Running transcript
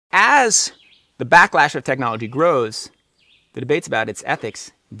As the backlash of technology grows, the debates about its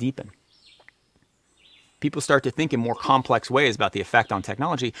ethics deepen. People start to think in more complex ways about the effect on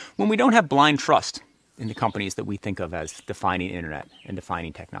technology when we don't have blind trust in the companies that we think of as defining internet and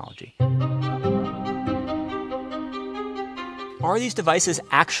defining technology. Are these devices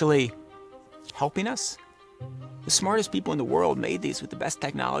actually helping us? The smartest people in the world made these with the best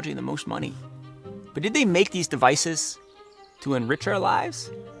technology and the most money. But did they make these devices to enrich our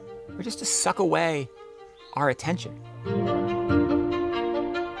lives or just to suck away our attention?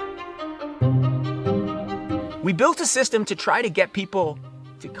 We built a system to try to get people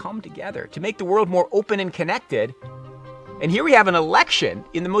to come together, to make the world more open and connected. And here we have an election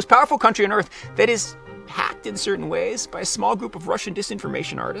in the most powerful country on earth that is hacked in certain ways by a small group of Russian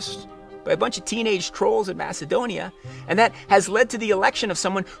disinformation artists, by a bunch of teenage trolls in Macedonia, and that has led to the election of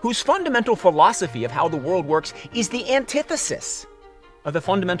someone whose fundamental philosophy of how the world works is the antithesis of the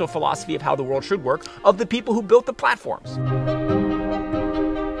fundamental philosophy of how the world should work of the people who built the platforms.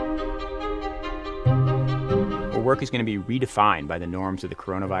 Our work is going to be redefined by the norms of the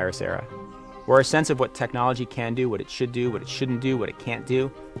coronavirus era, where our sense of what technology can do, what it should do, what it shouldn't do, what it can't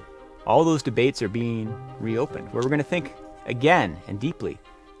do, all those debates are being reopened, where we're going to think again and deeply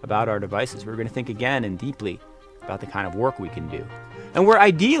about our devices. We're going to think again and deeply about the kind of work we can do. And where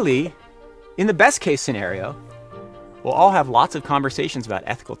ideally, in the best case scenario, we'll all have lots of conversations about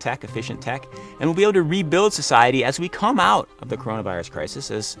ethical tech, efficient tech, and we'll be able to rebuild society as we come out of the coronavirus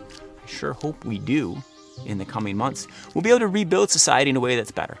crisis, as I sure hope we do in the coming months. We'll be able to rebuild society in a way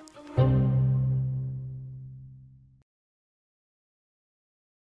that's better.